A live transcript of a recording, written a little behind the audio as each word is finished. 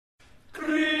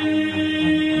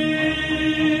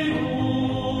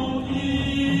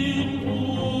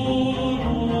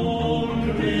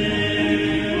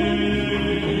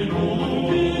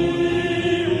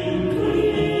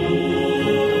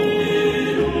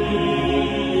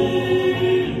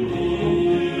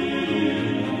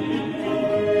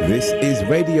This is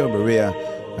Radio Maria.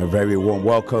 A very warm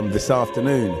welcome this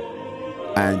afternoon.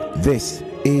 And this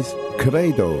is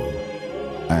CREDO.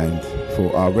 And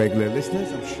for our regular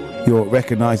listeners, I'm sure you'll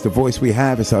recognize the voice we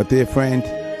have. It's our dear friend,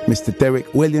 Mr.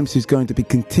 Derek Williams, who's going to be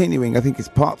continuing, I think it's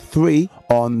part 3,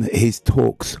 on his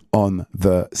talks on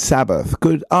the Sabbath.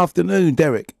 Good afternoon,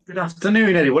 Derek. Good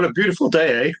afternoon, Eddie. What a beautiful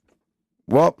day, eh?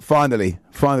 Well, finally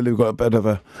we've got a bit of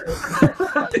a...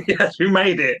 Yes, we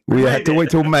made it. We had to wait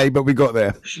till May, but we got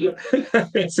there.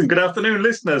 Yes, and good afternoon,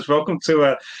 listeners. Welcome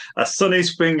to a sunny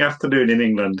spring afternoon in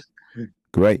England.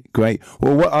 Great.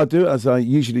 Well, what I'll do, as I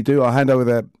usually do, I'll hand over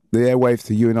the airwaves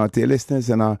to you and our dear listeners,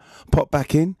 and I'll pop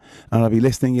back in, and I'll be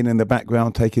listening in the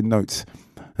background, taking notes.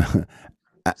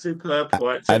 Superb.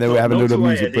 Right, and then we'll have a little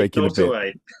music Eddie, break in a bit.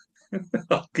 away.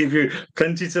 I'll give you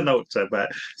plenty to note about.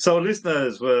 So,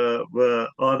 listeners, we're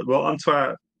on to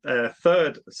our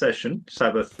third session,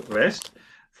 Sabbath rest.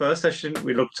 First session,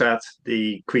 we looked at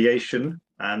the creation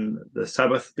and the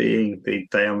Sabbath being the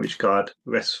day on which God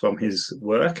rests from his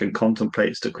work and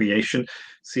contemplates the creation,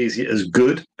 sees it as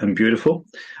good and beautiful.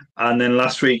 And then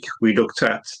last week, we looked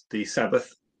at the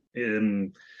Sabbath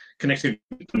connected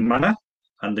with the manna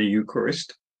and the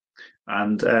Eucharist,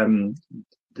 and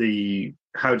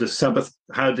how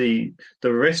the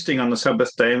resting on the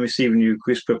Sabbath day and receiving the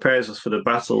Eucharist prepares us for the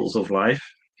battles of life.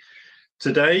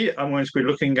 Today, I'm going to be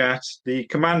looking at the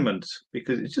commandments,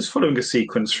 because it's just following a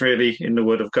sequence, really, in the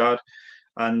Word of God.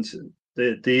 And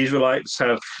the Israelites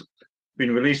have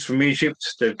been released from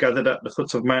Egypt. They've gathered at the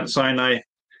foot of Mount Sinai,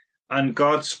 and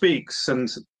God speaks. And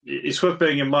it's worth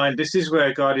bearing in mind, this is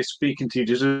where God is speaking to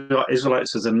the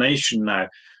Israelites as a nation now.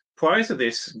 Prior to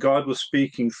this, God was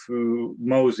speaking through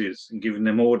Moses and giving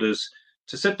them orders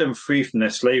to set them free from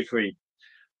their slavery.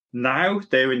 Now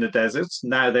they're in the desert.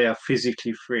 Now they are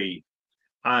physically free.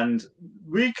 And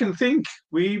we can think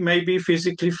we may be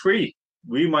physically free.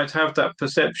 We might have that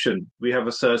perception. We have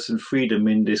a certain freedom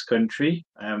in this country.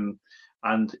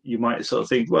 And you might sort of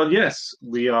think, well, yes,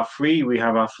 we are free. We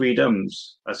have our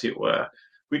freedoms, as it were,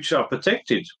 which are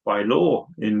protected by law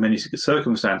in many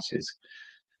circumstances.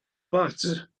 But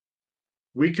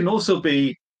we can also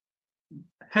be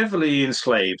heavily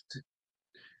enslaved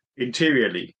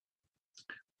interiorly.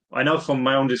 I know from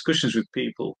my own discussions with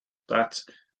people that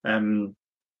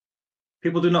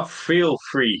people do not feel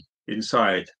free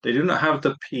inside. They do not have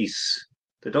the peace.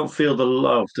 They don't feel the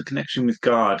love, the connection with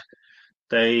God.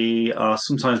 They are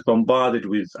sometimes bombarded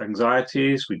with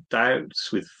anxieties, with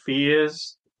doubts, with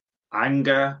fears,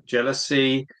 anger,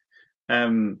 jealousy,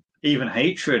 even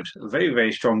hatred. A very,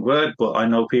 very strong word, but I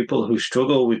know people who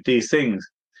struggle with these things.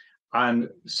 And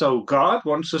so God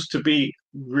wants us to be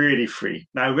really free.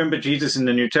 Now, remember, Jesus in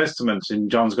the New Testament, in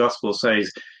John's Gospel,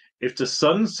 says, if the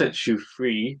Son sets you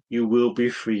free, you will be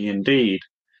free indeed.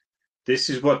 This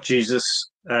is what Jesus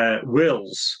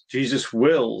wills. Jesus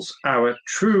wills our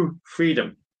true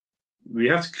freedom. We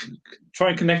have to try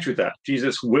and connect with that.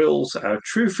 Jesus wills our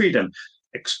true freedom,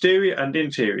 exterior and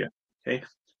interior. Okay.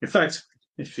 In fact,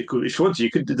 if you want to, you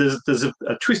could. There's a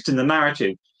twist in the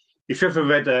narrative. If you ever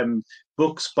read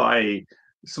books by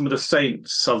some of the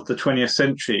saints of the 20th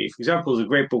century, for example, there's a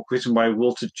great book written by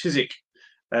Walter Chiswick.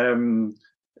 I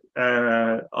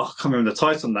can't remember the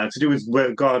title now, to do with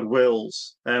where God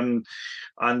wills, and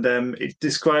it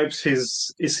describes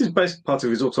it's his basic part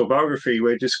of his autobiography,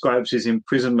 where he describes his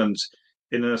imprisonment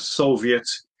in a Soviet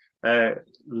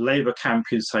labor camp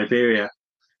in Siberia.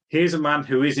 Here's a man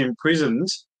who is imprisoned,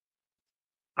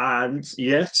 and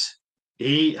yet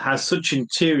he has such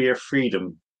interior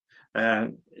freedom.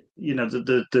 The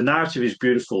narrative is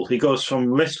beautiful. He goes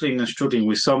from wrestling and struggling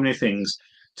with so many things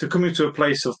to coming to a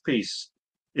place of peace,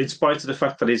 in spite of the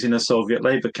fact that he's in a Soviet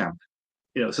labor camp.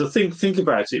 So think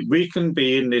about it. We can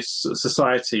be in this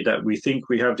society that we think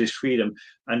we have this freedom,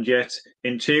 and yet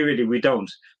interiorly we don't.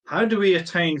 How do we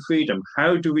attain freedom?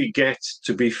 How do we get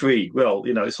to be free? Well,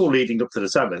 it's all leading up to the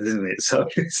Sabbath, isn't it? So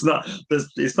it's not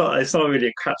really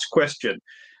a catch question.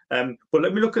 But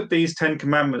let me look at these 10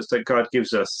 commandments that God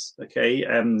gives us. Okay,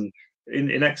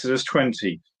 in Exodus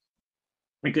 20.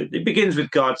 It begins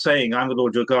with God saying, I'm the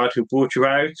Lord your God who brought you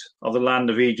out of the land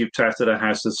of Egypt, out of the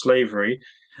house of slavery,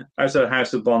 out of the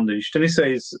house of bondage. Then he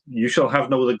says, you shall have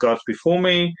no other gods before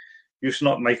me. You shall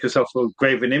not make yourself a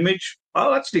graven image.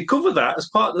 I'll actually cover that as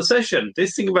part of the session.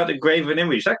 This thing about the graven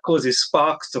image, that causes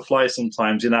sparks to fly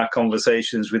sometimes in our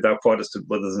conversations with our Protestant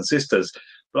brothers and sisters.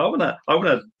 But I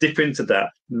wanna dip into that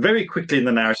very quickly in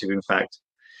the narrative, in fact.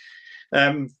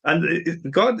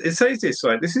 It says this,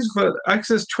 right? This is for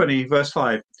Exodus 20, verse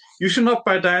 5. You shall not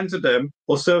bow down to them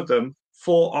or serve them,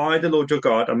 for I, the Lord your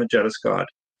God, am a jealous God.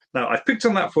 Now, I've picked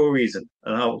on that for a reason,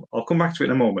 and I'll come back to it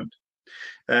in a moment.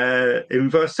 In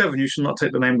verse 7, you shall not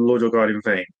take the name of the Lord your God in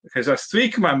vain. Okay, so that's 3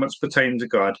 commandments pertaining to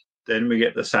God. Then we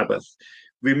get the Sabbath.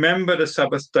 Remember the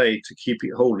Sabbath day to keep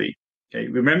it holy. Okay,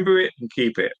 remember it and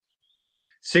keep it.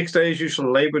 6 days you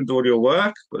shall labor and do all your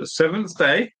work, but the 7th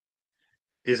day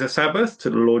is a Sabbath to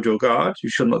the Lord your God. You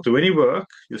shall not do any work,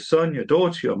 your son, your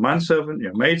daughter, your manservant,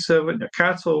 your maidservant, your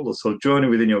cattle, the sojourner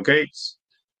within your gates.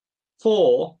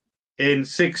 For in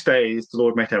 6 days the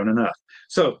Lord made heaven and earth.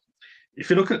 So if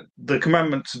you look at the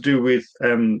commandment to do with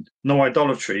no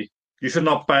idolatry, you should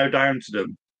not bow down to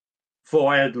them.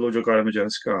 For I am the Lord your God, I'm a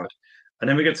jealous God. And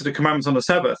then we get to the commandments on the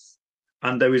Sabbath,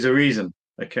 and there is a reason.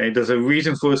 Okay, there's a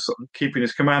reason for us keeping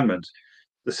this commandment.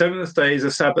 The 7th day is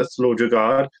a Sabbath, Lord your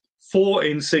God. For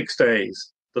in 6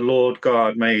 days the Lord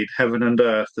God made heaven and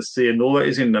earth, the sea and all that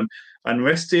is in them, and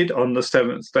rested on the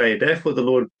 7th day. Therefore the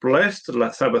Lord blessed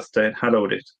the Sabbath day and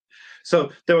hallowed it.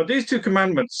 So there are these 2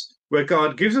 commandments where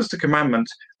God gives us the commandment,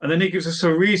 and then he gives us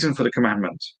a reason for the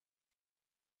commandment.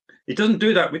 He doesn't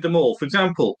do that with them all. For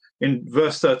example, in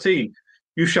verse 13,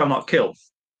 you shall not kill.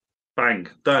 Bang,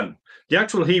 done. The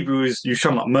actual Hebrew is you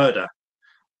shall not murder.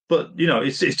 But,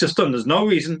 it's just done. There's no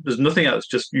reason. There's nothing else.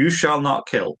 Just you shall not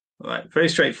kill. All right, very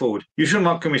straightforward. You shall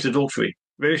not commit adultery.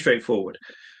 Very straightforward.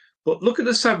 But look at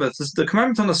the Sabbath. The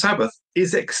commandment on the Sabbath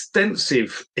is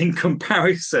extensive in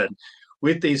comparison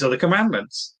with these other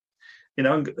commandments.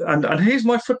 And here's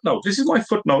my footnote. This is my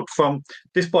footnote from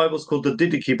this Bible's called the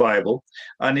Didache Bible,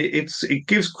 and it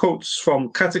gives quotes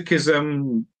from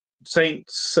catechism,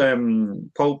 saints,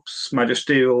 popes,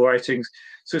 magisterial writings.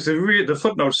 So the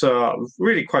footnotes are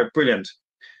really quite brilliant.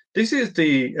 This is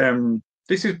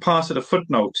part of the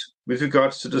footnote with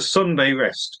regards to the Sunday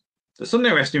rest. The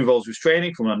Sunday rest involves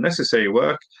restraining from unnecessary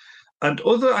work and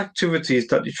other activities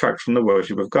that detract from the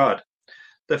worship of God.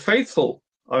 The faithful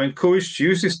are encouraged to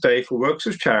use this day for works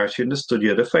of charity and the study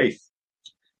of the faith.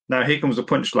 Now here comes the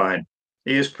punchline.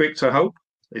 Ears pricked, I hope.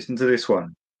 Listen to this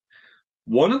one.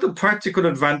 One of the practical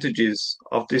advantages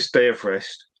of this day of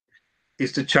rest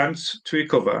is the chance to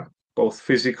recover both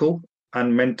physical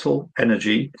and mental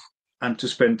energy and to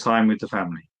spend time with the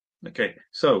family. Okay,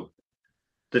 so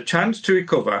the chance to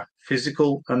recover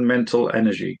physical and mental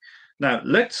energy. Now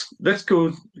let's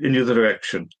go in the other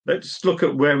direction. Let's look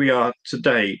at where we are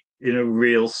today in a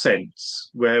real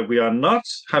sense, where we are not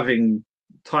having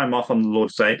time off on the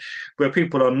Lord's Day, where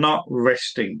people are not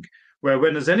resting, where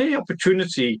when there's any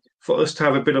opportunity for us to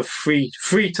have a bit of free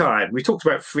time, we talked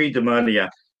about freedom earlier,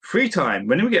 free time,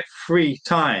 when we get free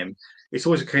time, it's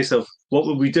always a case of what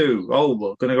will we do? Oh,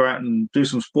 we're going to go out and do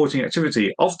some sporting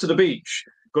activity, off to the beach,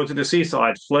 go to the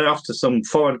seaside, fly off to some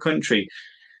foreign country.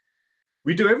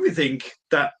 We do everything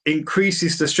that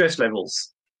increases the stress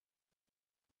levels.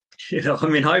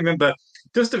 I remember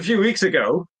just a few weeks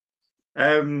ago,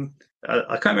 I can't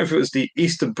remember if it was the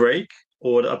Easter break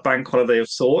or a bank holiday of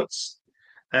sorts,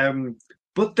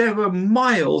 but there were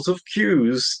miles of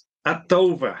queues at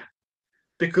Dover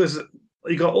because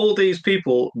you got all these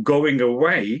people going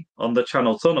away on the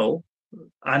Channel Tunnel,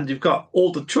 and you've got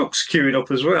all the trucks queuing up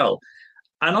as well.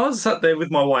 And I was sat there with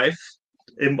my wife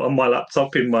on my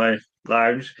laptop in my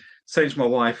lounge, saying to my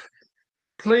wife,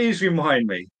 please remind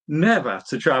me never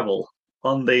to travel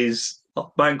on these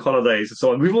bank holidays and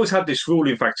so on. We've always had this rule,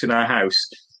 in fact, in our house.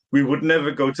 We would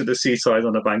never go to the seaside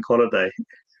on a bank holiday.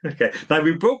 Okay. Now,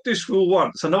 we broke this rule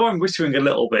once. I know I'm whispering a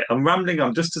little bit. I'm rambling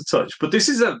on just a touch. But this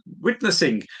is a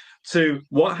witnessing to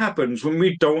what happens when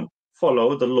we don't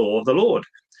follow the law of the Lord.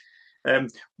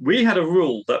 We had a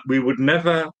rule that we would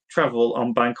never travel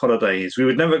on bank holidays. We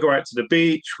would never go out to the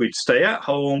beach. We'd stay at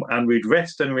home and we'd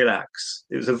rest and relax.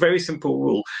 It was a very simple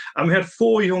rule. And we had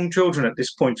 4 young children at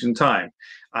this point in time.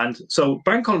 And so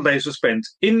bank holidays were spent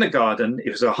in the garden. If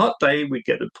it was a hot day, we'd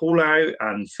get the pool out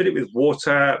and fill it with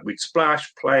water. We'd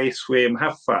splash, play, swim,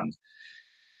 have fun.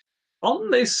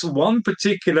 On this one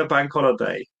particular bank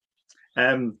holiday,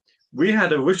 we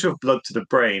had a rush of blood to the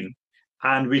brain.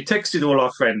 And we texted all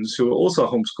our friends who were also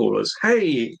homeschoolers,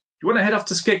 hey, you want to head off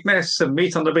to Skegness and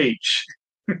meet on the beach?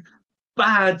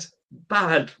 Bad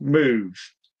move.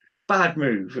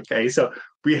 Okay, so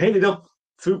we headed up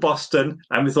through Boston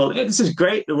and we thought, hey, this is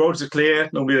great. The roads are clear.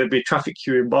 Normally there'd be a traffic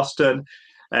queue in Boston.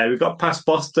 We got past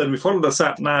Boston. We followed the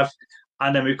sat nav.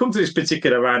 And then we come to this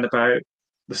particular roundabout.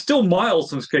 There's still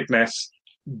miles from Skegness.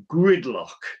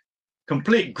 Gridlock.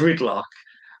 Complete gridlock.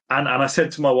 And I said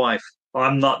to my wife,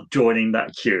 I'm not joining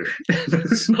that queue.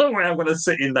 There's no way I'm going to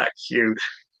sit in that queue.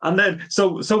 And then,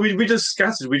 so we just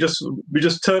scattered. We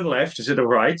just turned left instead of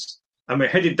right, and we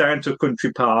headed down to a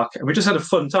country park, and we just had a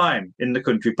fun time in the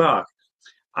country park.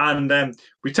 And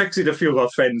we texted a few of our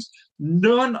friends.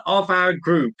 None of our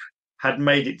group had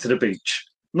made it to the beach.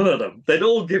 None of them. They'd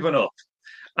all given up.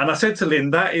 And I said to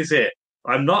Lynn, that is it.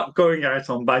 I'm not going out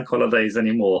on bank holidays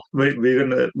anymore. We're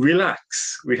going to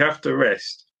relax. We have to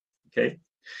rest. Okay.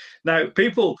 Now,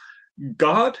 people,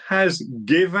 God has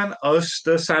given us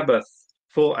the Sabbath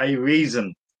for a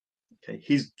reason. Okay.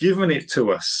 He's given it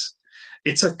to us.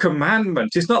 It's a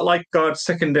commandment. It's not like God's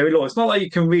secondary law. It's not like you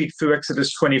can read through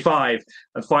Exodus 25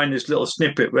 and find this little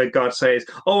snippet where God says,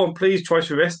 "Oh, and please try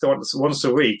to rest once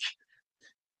a week."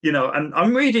 And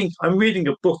I'm reading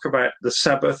a book about the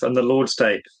Sabbath and the Lord's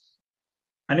Day.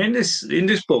 And in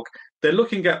this book, they're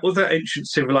looking at other ancient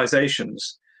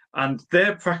civilizations and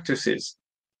their practices.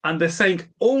 And they're saying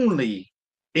only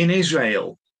in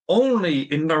Israel, only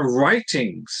in the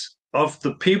writings of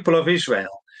the people of Israel,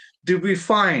 do we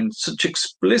find such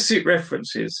explicit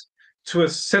references to a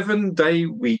 7-day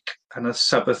week and a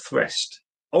Sabbath rest.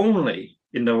 Only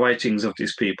in the writings of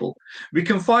these people. We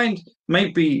can find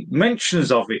maybe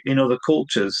mentions of it in other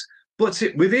cultures, but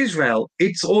with Israel,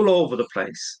 it's all over the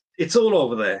place. It's all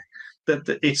over there.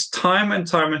 That it's time and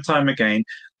time and time again,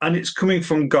 and it's coming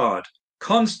from God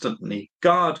constantly.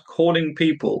 God calling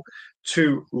people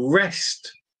to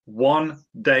rest 1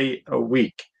 day a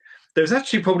week. There's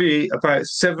actually probably about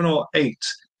 7 or 8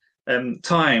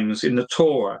 times in the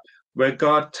Torah where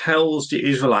God tells the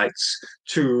Israelites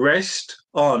to rest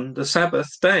on the Sabbath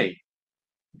day.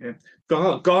 Okay?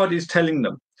 God is telling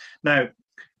them. Now,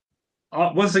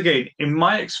 once again, in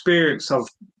my experience of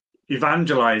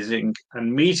evangelizing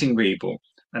and meeting people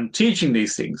and teaching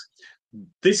these things,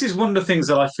 this is one of the things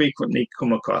that I frequently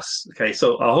come across. Okay,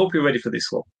 so I hope you're ready for this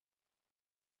one.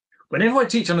 Whenever I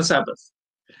teach on the Sabbath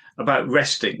about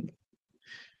resting,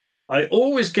 I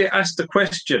always get asked the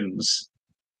questions,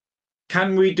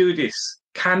 can we do this?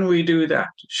 Can we do that?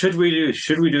 Should we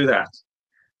do that?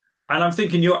 And I'm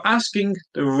thinking, you're asking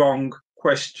the wrong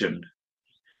question.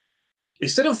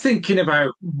 Instead of thinking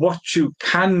about what you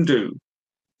can do,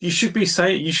 you should be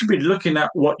looking at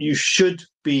what you should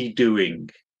be doing.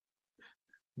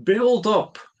 Build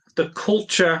up the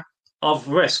culture of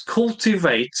rest.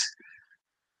 Cultivate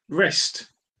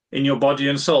rest in your body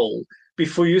and soul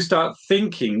before you start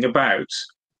thinking about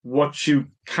what you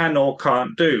can or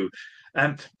can't do.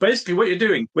 And basically what you're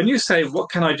doing, when you say, what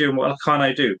can I do and what can't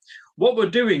I do? What we're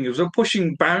doing is we're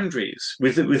pushing boundaries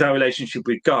with our relationship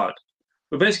with God.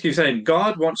 We're basically saying,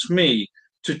 God wants me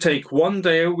to take 1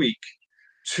 day a week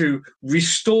to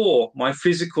restore my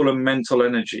physical and mental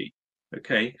energy.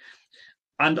 Okay.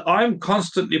 And I'm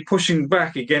constantly pushing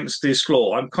back against this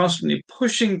law. I'm constantly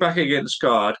pushing back against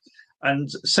God and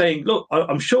saying, look,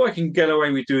 I'm sure I can get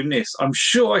away with doing this. I'm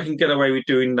sure I can get away with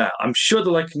doing that. I'm sure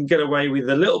that I can get away with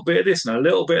a little bit of this and a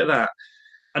little bit of that.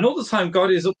 And all the time, God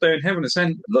is up there in heaven and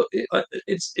saying, look,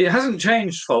 it hasn't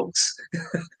changed, folks.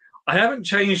 I haven't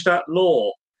changed that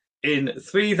law in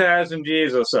 3,000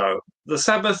 years or so. The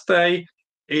Sabbath day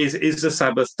is the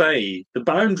Sabbath day. The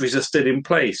boundaries are still in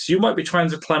place. You might be trying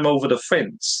to climb over the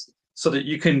fence so that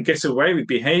you can get away with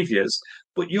behaviors,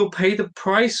 but you'll pay the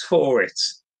price for it.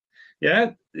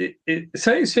 Yeah, it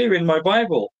says here in my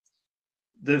Bible,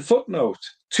 the footnote,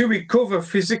 to recover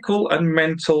physical and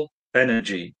mental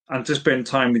energy and to spend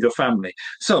time with your family.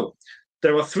 So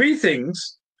there are 3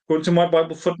 things, according to my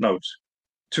Bible footnote: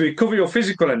 to recover your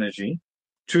physical energy,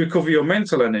 to recover your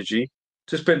mental energy,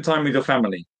 to spend time with your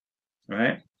family.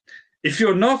 Right? If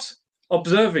you're not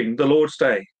observing the Lord's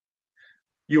Day,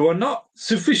 you are not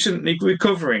sufficiently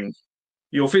recovering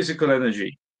your physical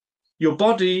energy. Your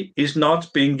body is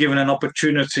not being given an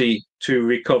opportunity to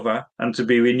recover and to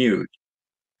be renewed.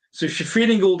 So if you're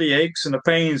feeling all the aches and the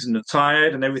pains and the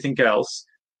tired and everything else,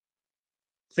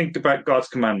 think about God's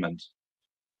commandment.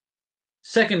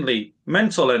 Secondly,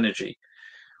 mental energy.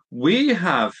 We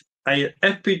have an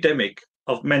epidemic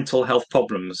of mental health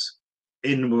problems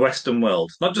in the Western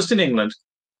world, not just in England,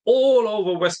 all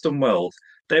over Western world.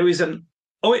 There is an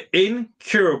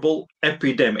incurable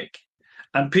epidemic,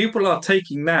 and people are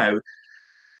taking now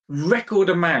record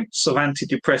amounts of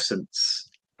antidepressants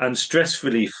and stress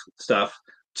relief stuff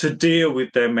to deal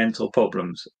with their mental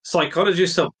problems.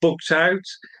 Psychologists are booked out.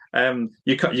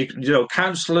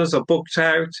 Counselors are booked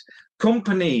out.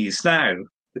 Companies now,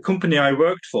 the company I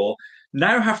worked for,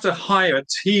 now have to hire a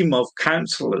team of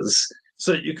counselors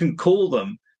so that you can call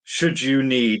them should you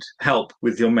need help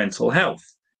with your mental health.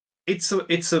 It's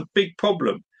a big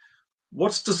problem.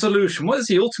 What's the solution? What is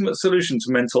the ultimate solution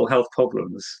to mental health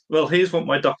problems? Well, here's what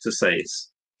my doctor says.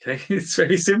 Okay, it's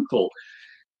very simple.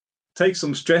 Take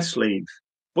some stress leave.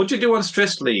 What do you do on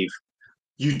stress leave?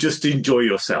 You just enjoy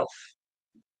yourself.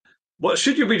 What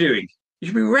should you be doing? You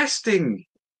should be resting.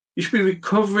 You should be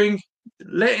recovering,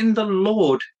 letting the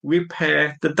Lord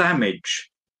repair the damage.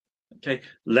 Okay,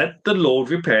 let the Lord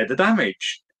repair the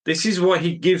damage. This is why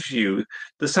he gives you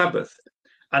the Sabbath.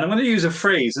 And I'm going to use a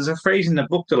phrase. There's a phrase in the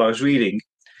book that I was reading.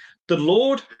 The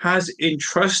Lord has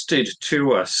entrusted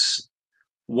to us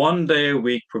one day a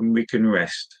week when we can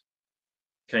rest.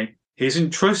 Okay, he's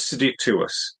entrusted it to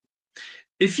us.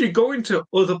 If you go into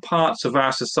other parts of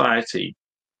our society,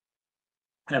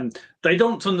 they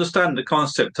don't understand the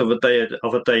concept of a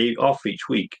day off each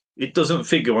week. It doesn't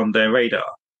figure on their radar.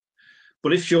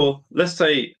 But if you're, let's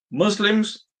say,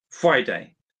 Muslims,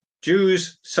 Friday,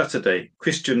 Jews, Saturday,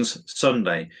 Christians,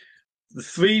 Sunday, the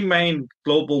three main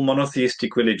global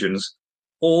monotheistic religions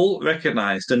all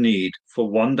recognize the need for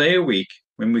one day a week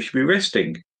when we should be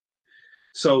resting.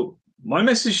 So, my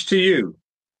message to you,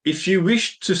 if you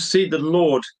wish to see the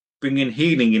Lord bringing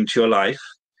healing into your life,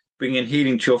 bringing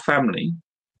healing to your family,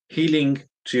 healing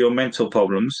to your mental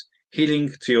problems,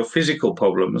 healing to your physical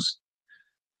problems,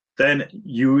 then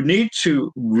you need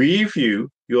to review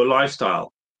your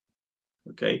lifestyle.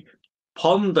 Okay,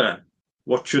 ponder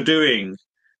what you're doing.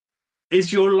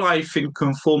 Is your life in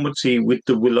conformity with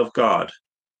the will of God?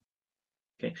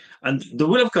 Okay, and the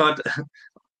will of God,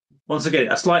 once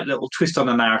again, a slight little twist on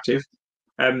the narrative.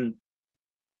 I don't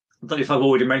know if I've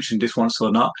already mentioned this once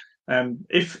or not.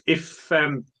 If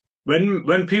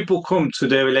when people come to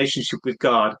their relationship with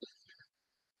God,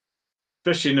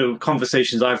 especially in the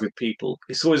conversations I've with people,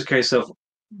 it's always a case of,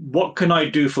 what can I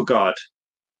do for God?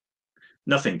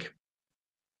 Nothing.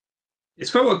 It's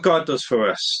about what God does for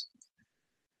us.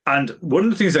 And one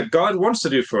of the things that God wants to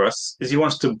do for us is he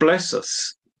wants to bless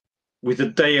us with a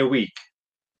day a week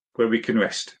where we can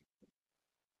rest.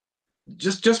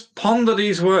 Just ponder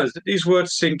these words, let these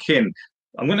words sink in.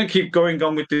 I'm going to keep going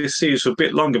on with this series for a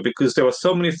bit longer because there are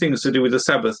so many things to do with the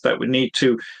Sabbath that we need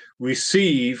to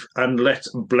receive and let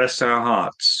bless our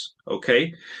hearts.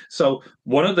 Okay? So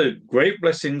one of the great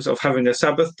blessings of having a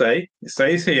Sabbath day, it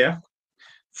says here,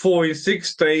 for in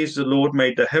 6 days the Lord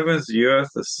made the heavens, the earth,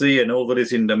 the sea, and all that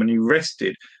is in them, and he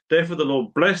rested. Therefore the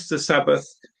Lord blessed the Sabbath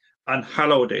and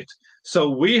hallowed it. So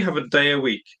we have a day a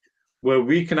week where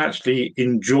we can actually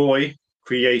enjoy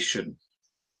creation.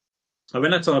 I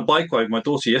went out on a bike ride with my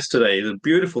daughter yesterday. It was a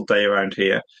beautiful day around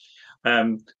here.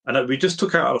 And we just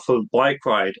took out for a bike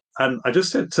ride. And I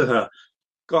just said to her,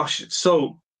 gosh, it's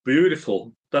so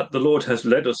beautiful that the Lord has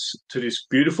led us to this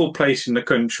beautiful place in the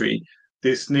country,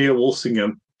 this near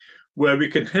Walsingham, where we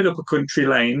can head up a country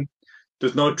lane.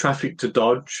 There's no traffic to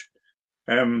dodge.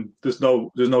 There's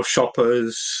no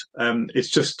shoppers. It's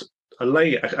just a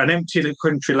lane, an empty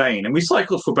country lane. And we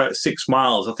cycled for about 6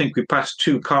 miles. I think we passed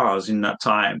 2 cars in that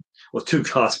time. Well, 2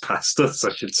 cars passed us,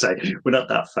 I should say. We're not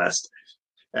that fast.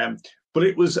 But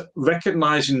it was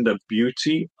recognizing the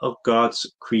beauty of God's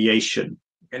creation.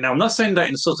 And now, I'm not saying that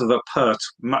in sort of a pert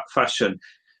fashion.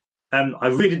 I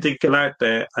really did get out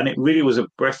there, and it really was a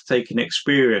breathtaking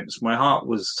experience. My heart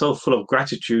was so full of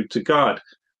gratitude to God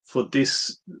for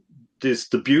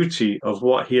the beauty of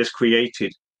what he has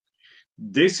created.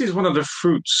 This is one of the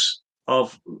fruits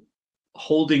of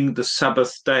holding the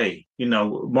Sabbath day. You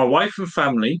know, my wife and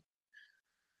family,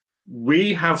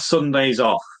 we have Sundays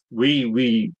off.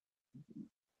 We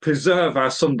preserve our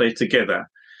Sunday together.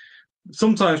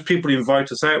 Sometimes people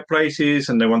invite us out places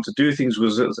and they want to do things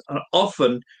with us. And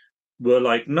often we're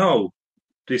like, no,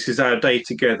 this is our day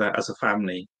together as a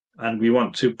family, and we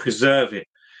want to preserve it.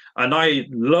 And I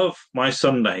love my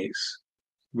Sundays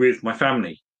with my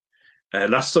family.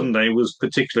 Last Sunday was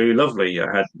particularly lovely.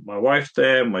 I had my wife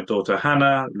there, my daughter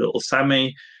Hannah, little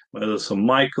Sammy, my other son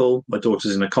Michael. My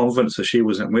daughter's in a convent, so she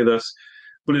wasn't with us.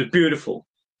 But it was beautiful.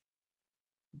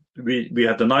 We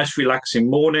had a nice relaxing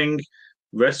morning,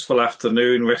 restful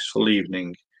afternoon, restful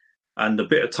evening, and a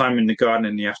bit of time in the garden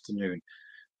in the afternoon.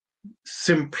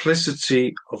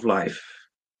 Simplicity of life.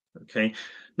 Okay.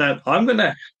 Now I'm going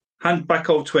to hand back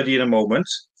over to Eddie in a moment.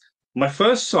 My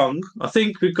first song, I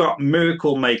think we've got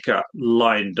Miracle Maker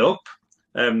lined up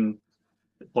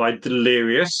by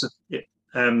Delirious,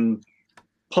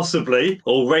 possibly,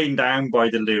 or Rain Down by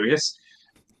Delirious.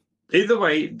 Either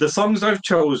way, the songs I've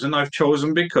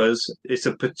chosen because it's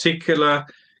a particular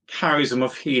charism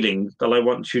of healing that I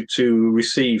want you to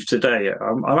receive today.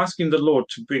 I'm asking the Lord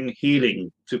to bring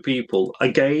healing to people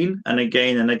again and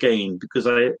again and again, because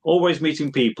I always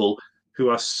meeting people who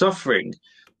are suffering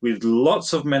with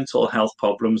lots of mental health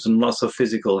problems and lots of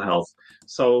physical health.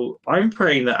 So I'm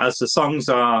praying that as the songs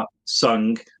are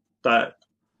sung, that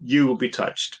you will be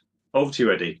touched. Over to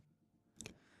you, Eddie.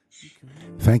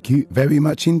 Thank you very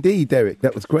much indeed, Derek.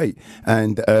 That was great.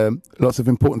 And lots of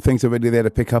important things already there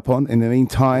to pick up on. In the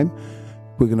meantime,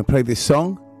 we're going to play this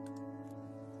song,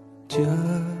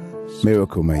 Just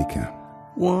Miracle Maker.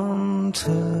 One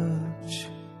touch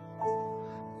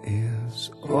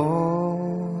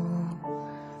all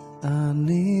I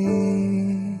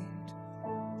need.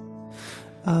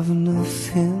 I've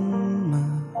nothing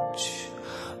much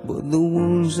but the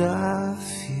wounds I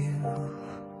feel.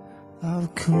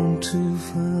 I've come to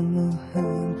find the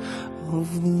hand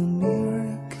of the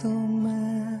miracle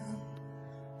man.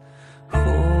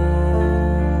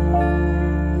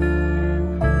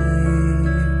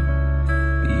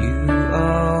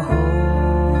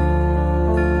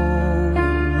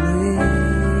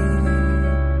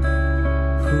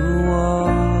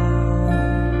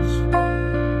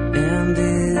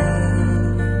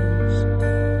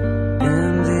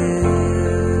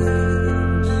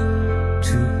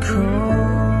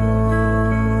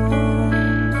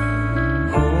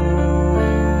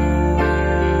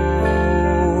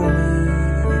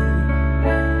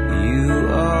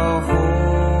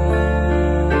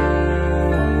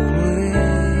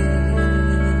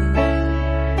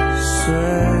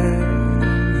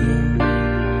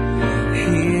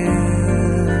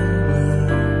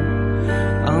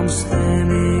 I'm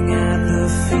standing at the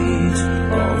feet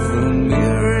of the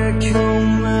miracle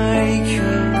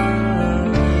maker.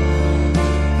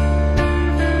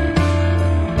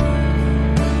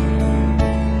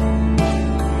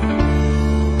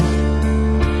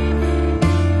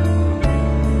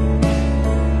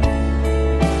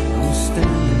 I'm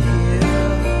standing here.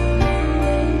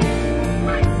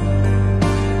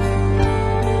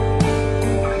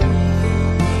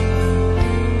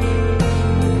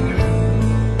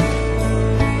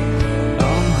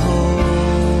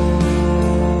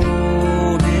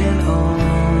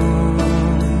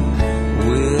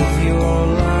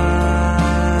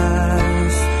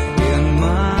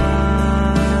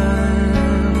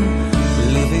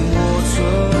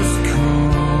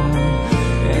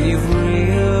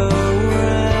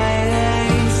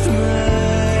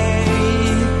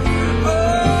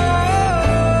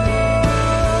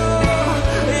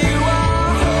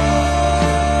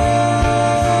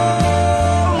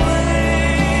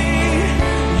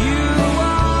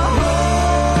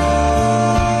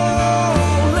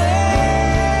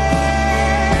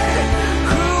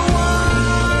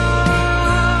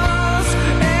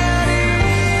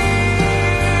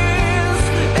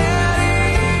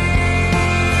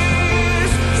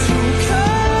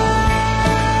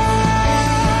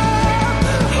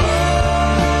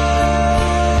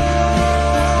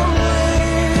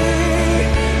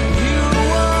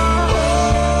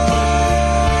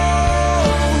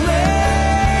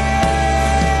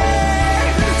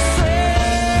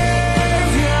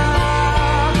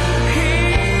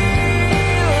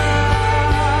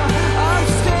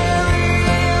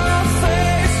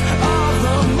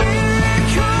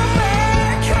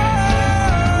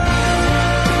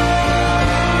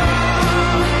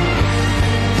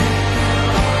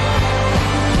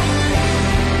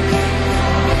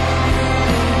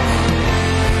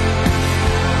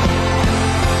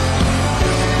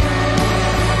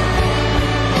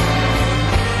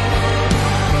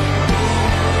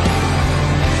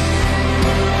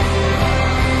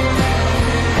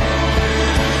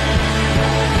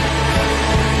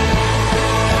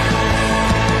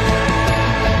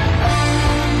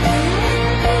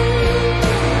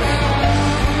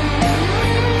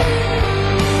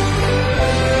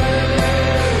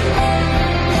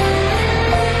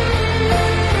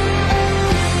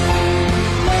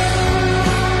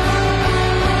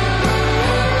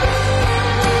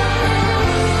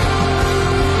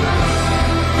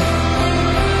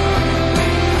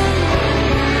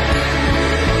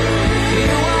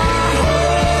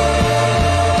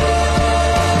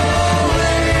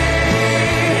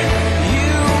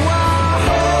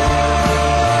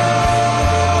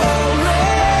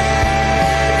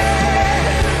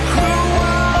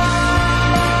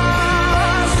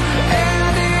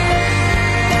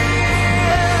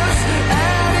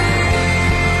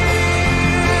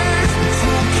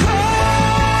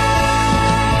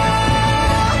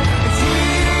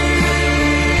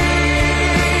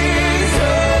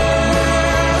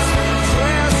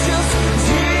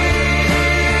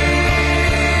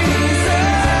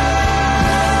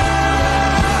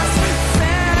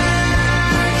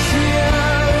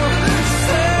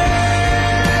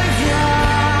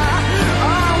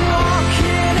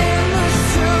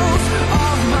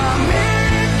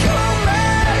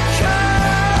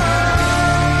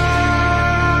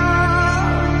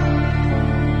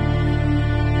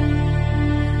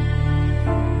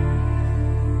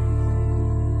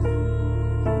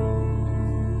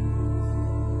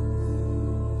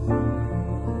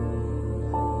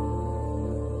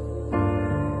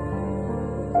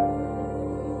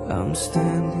 I'm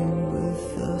standing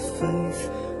with the faith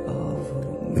of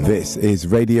a This is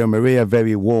Radio Maria.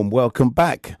 Very warm welcome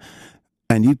back.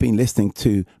 And you've been listening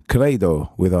to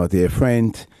CREDO with our dear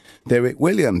friend Derek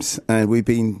Williams. And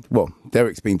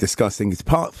Derek's been discussing his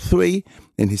part 3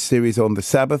 in his series on the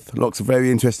Sabbath. Lots of very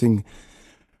interesting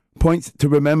points to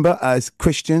remember as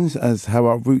Christians, as how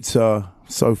our roots are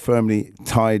so firmly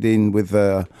tied in with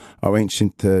our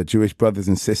ancient Jewish brothers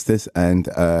and sisters. And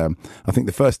I think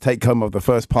the first take home of the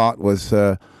first part was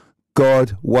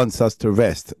God wants us to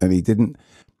rest, and he didn't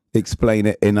explain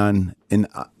it in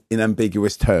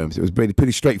ambiguous terms. It was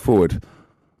pretty straightforward.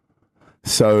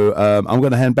 So I'm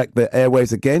going to hand back the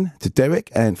airwaves again to Derek,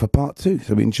 and for part 2.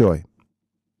 So we enjoy.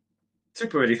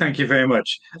 Super, Eddie. Thank you very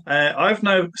much. I've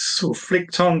now sort of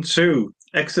flicked on to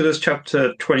Exodus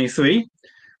chapter 23,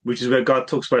 which is where God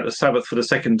talks about the Sabbath for the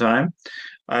second time.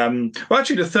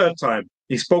 Actually, the third time.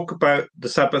 He spoke about the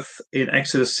Sabbath in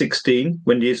Exodus 16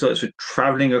 when the Israelites were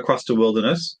traveling across the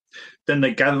wilderness. Then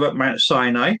they gathered at Mount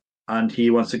Sinai, and he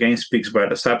once again speaks about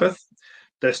the Sabbath.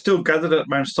 They're still gathered at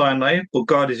Mount Sinai, but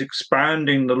God is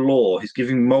expounding the law. He's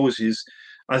giving Moses,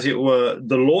 as it were,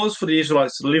 the laws for the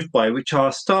Israelites to live by, which are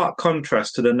a stark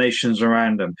contrast to the nations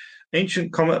around them.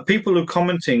 People who are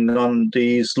commenting on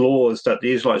these laws that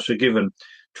the Israelites were given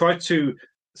try to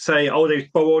say, oh,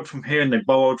 they've borrowed from here and they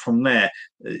borrowed from there.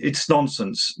 It's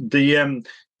nonsense. The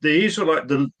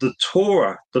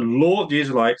Torah, the law of the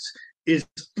Israelites, is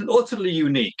utterly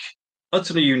unique.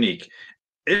 Utterly unique.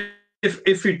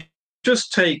 If you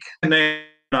just take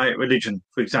Canaanite religion,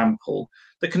 for example,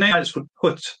 the Canaanites would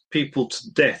put people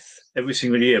to death every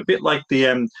single year, a bit like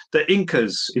the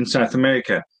Incas in South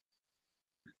America.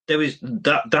 There is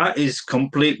that is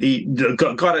completely,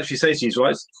 God actually says to you,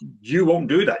 right? You won't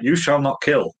do that. You shall not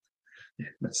kill.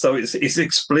 So it's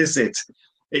explicit.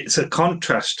 It's a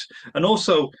contrast. And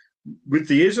also with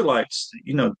the Israelites,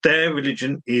 their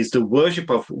religion is the worship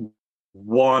of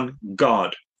one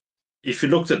God. If you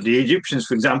looked at the Egyptians,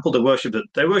 for example, they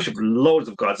worshipped loads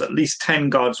of gods. At least 10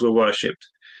 gods were worshipped.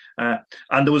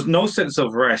 And there was no sense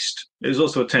of rest. It was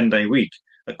also a 10-day week,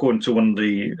 according to one of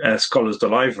the scholars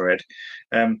that I've read.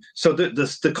 So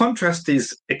the contrast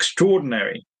is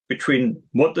extraordinary between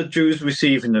what the Jews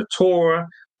receive in the Torah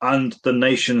and the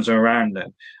nations around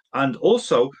them. And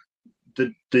also,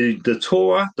 the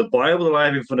Torah, the Bible that I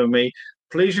have in front of me,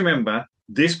 please remember,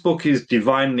 this book is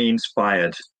divinely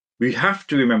inspired. We have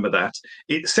to remember that.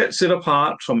 It sets it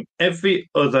apart from every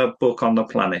other book on the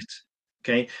planet.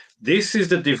 Okay, this is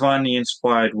the divinely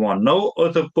inspired one. No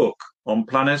other book on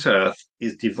planet Earth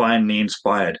is divinely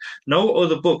inspired. No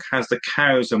other book has the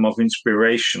charism of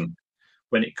inspiration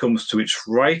when it comes to its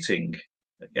writing.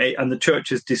 Okay, and the church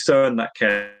has discerned that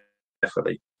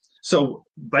carefully. So,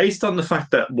 based on the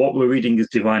fact that what we're reading is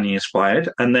divinely inspired,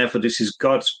 and therefore this is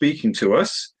God speaking to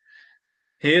us,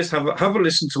 have a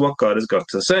listen to what God has got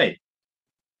to say.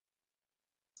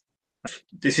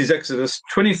 This is Exodus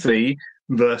 23,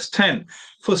 verse 10.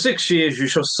 For 6 years you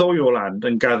shall sow your land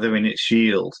and gather in its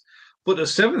yield, but the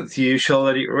 7th year you shall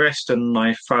let it rest and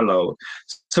lie fallow.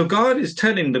 So God is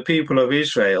telling the people of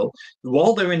Israel,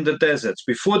 while they're in the deserts,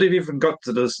 before they've even got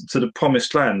to the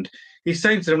promised land, he's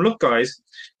saying to them, look, guys,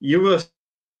 you were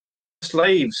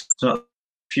slaves a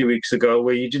few weeks ago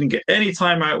where you didn't get any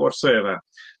time out whatsoever.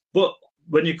 But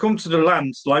when you come to the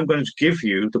land that I'm going to give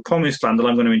you, the promised land that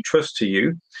I'm going to entrust to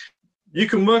you, you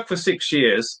can work for 6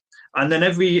 years, and then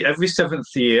every 7th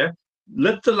year,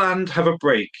 let the land have a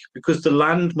break, because the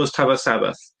land must have a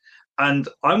Sabbath. And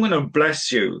I'm going to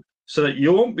bless you so that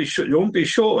you won't be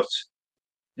short.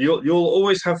 You'll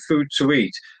always have food to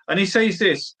eat. And he says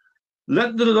this,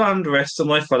 let the land rest and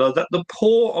lie fallow, that the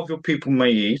poor of your people may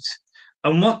eat,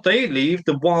 and what they leave,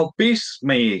 the wild beasts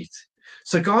may eat.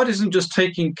 So God isn't just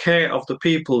taking care of the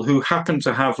people who happen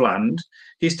to have land.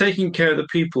 He's taking care of the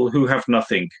people who have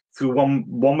nothing. Through one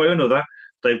way or another,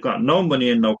 they've got no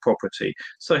money and no property.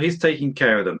 So he's taking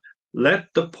care of them. Let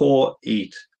the poor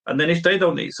eat. And then if they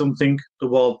don't eat something, the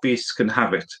wild beasts can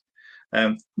have it.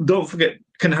 Don't forget,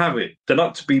 can have it. They're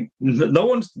not to be,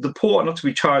 the poor are not to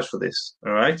be charged for this.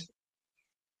 All right?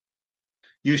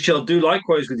 You shall do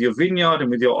likewise with your vineyard and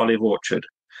with your olive orchard.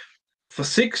 For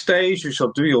 6 days you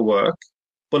shall do your work,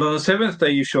 but on the 7th day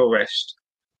you shall rest,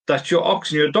 that your ox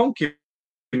and your donkey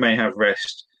may have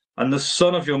rest, and the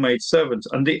son of your maidservant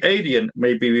and the alien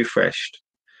may be refreshed.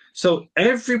 So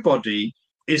everybody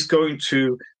is going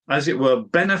to, as it were,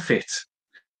 benefit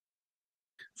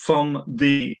from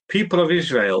the people of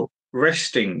Israel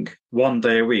resting 1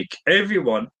 day a week.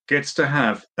 Everyone gets to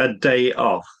have a day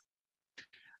off.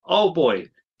 Oh boy,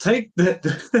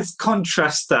 let's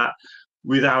contrast that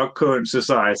with our current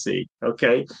society,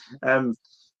 okay?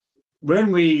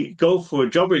 When we go for a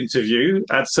job interview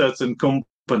at certain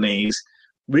companies,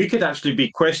 we could actually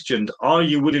be questioned. Are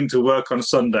you willing to work on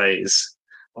Sundays?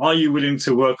 Are you willing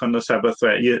to work on the Sabbath?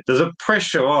 There's a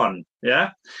pressure on,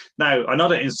 yeah? Now, I know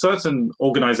that in certain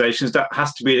organizations that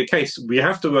has to be the case. We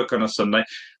have to work on a Sunday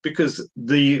because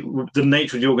the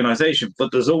nature of the organization,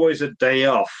 but there's always a day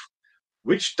off.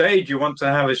 Which day do you want to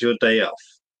have as your day off?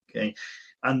 Okay.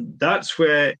 And that's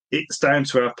where it's down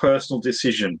to our personal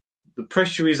decision. The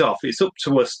pressure is off. It's up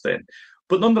to us then.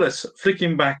 But nonetheless,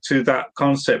 flicking back to that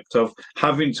concept of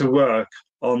having to work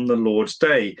on the Lord's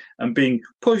day and being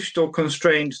pushed or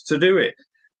constrained to do it.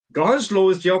 God's law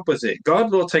is the opposite.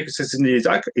 God's law takes us in the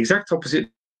exact opposite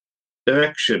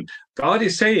direction. God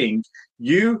is saying,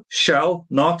 you shall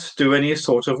not do any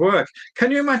sort of work.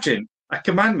 Can you imagine a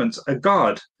commandment, a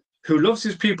God who loves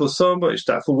his people so much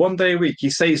that for one day a week he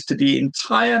says to the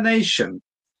entire nation,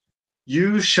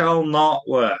 you shall not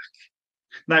work.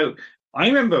 Now, I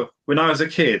remember when I was a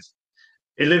kid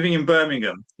living in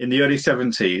Birmingham in the early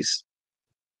 70s,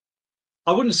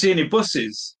 I wouldn't see any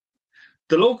buses.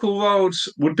 The local roads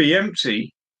would be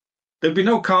empty. There'd be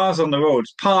no cars on the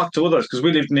roads, parked or others, because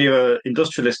we lived near an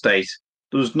industrial estate.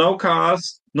 There was no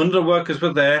cars. None of the workers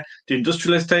were there. The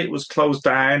industrial estate was closed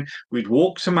down. We'd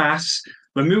walk to Mass.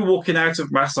 When we were walking out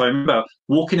of Mass, I remember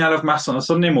walking out of Mass on a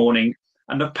Sunday morning,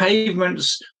 and the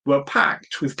pavements were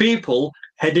packed with people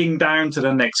heading down to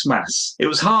the next Mass. It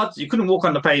was hard. You couldn't walk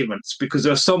on the pavements because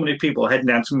there were so many people heading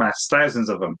down to Mass, thousands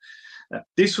of them.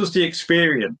 This was the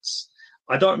experience.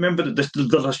 I don't remember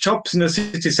the shops in the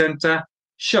city centre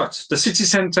shut. The city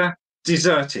centre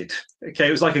deserted. Okay,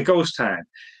 it was like a ghost town.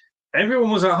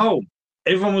 Everyone was at home.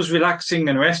 Everyone was relaxing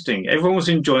and resting. Everyone was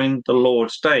enjoying the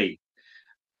Lord's day.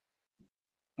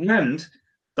 And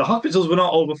the hospitals were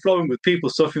not overflowing with people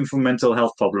suffering from mental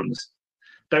health problems.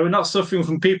 They were not suffering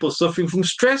from people suffering from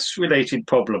stress-related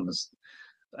problems,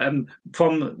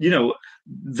 from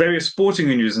various sporting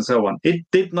injuries and so on. It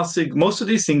did not. Most of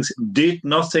these things did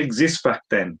not exist back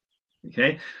then.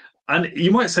 Okay, and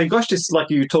you might say, "Gosh, this is like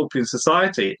a utopian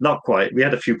society." Not quite. We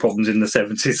had a few problems in the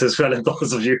 70s as well,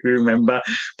 those of you who remember.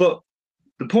 But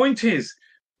the point is,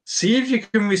 see if you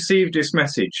can receive this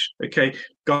message. Okay,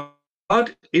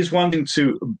 God is wanting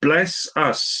to bless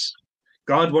us.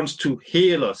 God wants to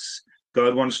heal us.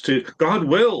 God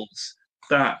wills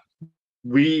that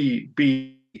we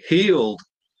be healed,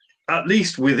 at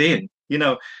least within,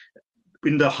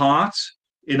 in the heart,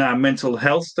 in our mental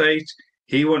health state.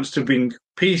 He wants to bring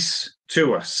peace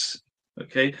to us.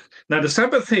 Okay. Now, the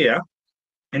Sabbath here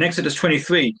in Exodus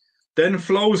 23 then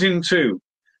flows into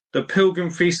the pilgrim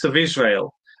feast of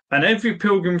Israel. And every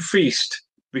pilgrim feast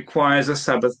requires a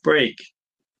Sabbath break.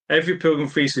 Every pilgrim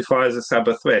feast requires a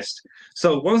Sabbath rest.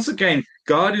 So once again,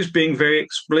 God is being very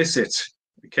explicit.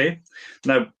 Okay.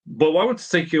 Now, but I want to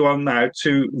take you on now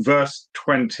to verse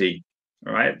 20.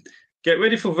 All right. Get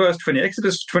ready for verse 20.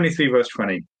 Exodus 23, verse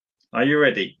 20. Are you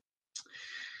ready?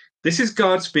 This is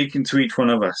God speaking to each one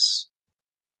of us.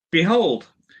 Behold,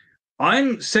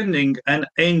 I'm sending an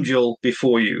angel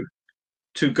before you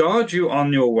to guard you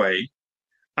on your way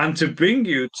and to bring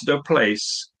you to the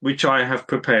place which I have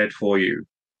prepared for you.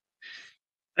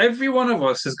 Every one of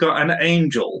us has got an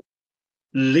angel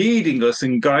leading us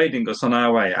and guiding us on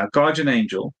our way, our guardian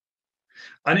angel.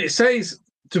 And it says,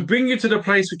 to bring you to the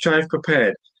place which I have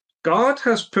prepared. God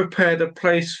has prepared a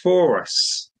place for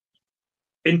us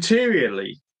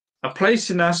interiorly, a place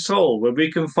in our soul where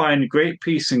we can find great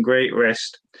peace and great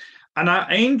rest. And our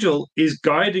angel is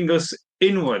guiding us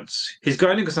inwards. He's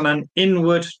guiding us on an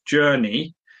inward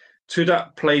journey to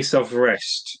that place of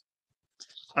rest.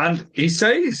 And he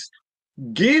says,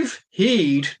 give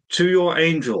heed to your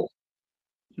angel.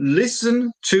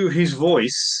 Listen to his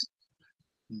voice.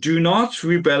 Do not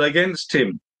rebel against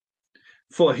him,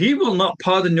 for he will not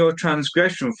pardon your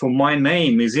transgression, for my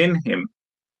name is in him.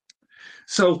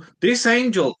 So this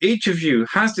angel, each of you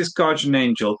has this guardian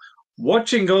angel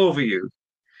watching over you,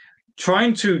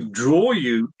 trying to draw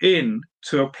you in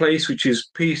to a place which is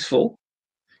peaceful,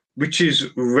 which is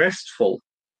restful,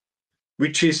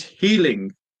 which is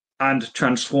healing and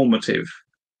transformative.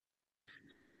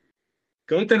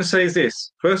 God then says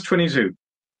this, verse 22.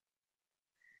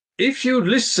 If you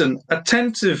listen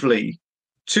attentively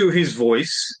to his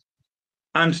voice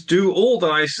and do all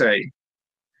that I say,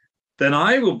 then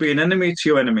I will be an enemy to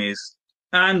your enemies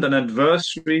and an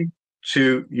adversary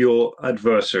to your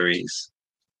adversaries.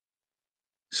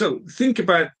 So think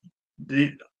about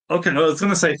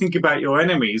think about your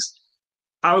enemies.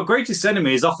 Our greatest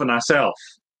enemy is often ourselves.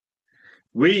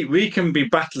 We can be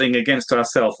battling against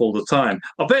ourselves all the time.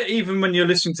 I bet even when you're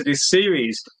listening to this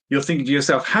series, you're thinking to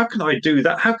yourself, how can I do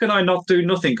that? How can I not do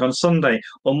nothing on Sunday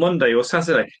or Monday or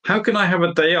Saturday? How can I have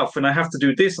a day off when I have to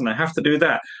do this and I have to do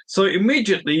that? So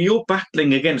immediately you're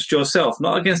battling against yourself,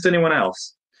 not against anyone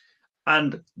else.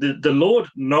 And the Lord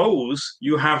knows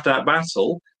you have that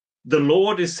battle. The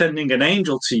Lord is sending an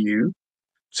angel to you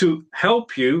to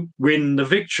help you win the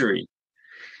victory.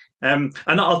 And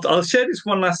I'll share this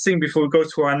one last thing before we go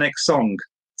to our next song.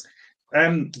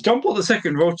 John Paul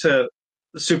II wrote a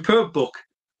superb book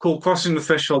called Crossing the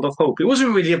Threshold of Hope. It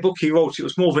wasn't really a book he wrote, it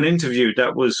was more of an interview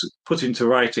that was put into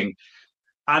writing.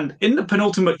 And in the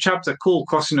penultimate chapter called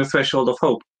Crossing the Threshold of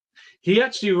Hope, he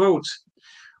actually wrote,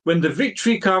 when the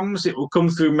victory comes, it will come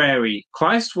through Mary.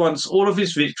 Christ wants all of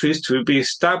his victories to be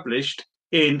established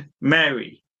in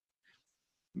Mary.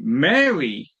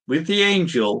 Mary, with the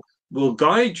angel, will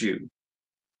guide you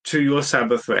to your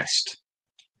Sabbath rest.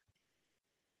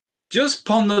 Just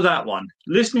ponder that one.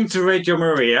 Listening to Radio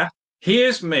Maria,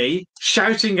 here's me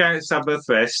shouting out Sabbath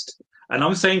rest, and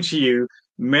I'm saying to you,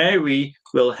 Mary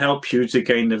will help you to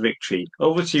gain the victory.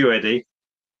 Over to you, Eddie.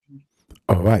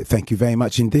 All right, thank you very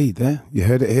much indeed. There, you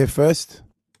heard it here first.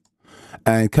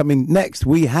 And coming next,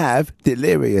 we have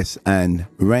Delirious and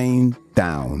Rain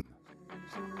Down.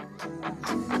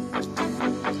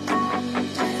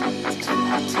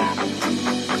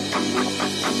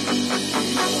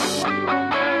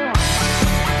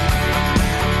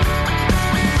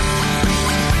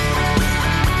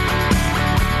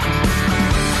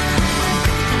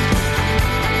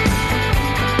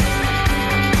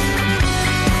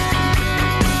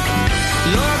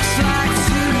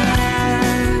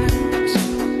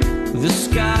 The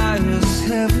sky is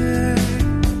heavy,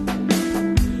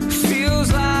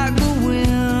 feels like the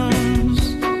wind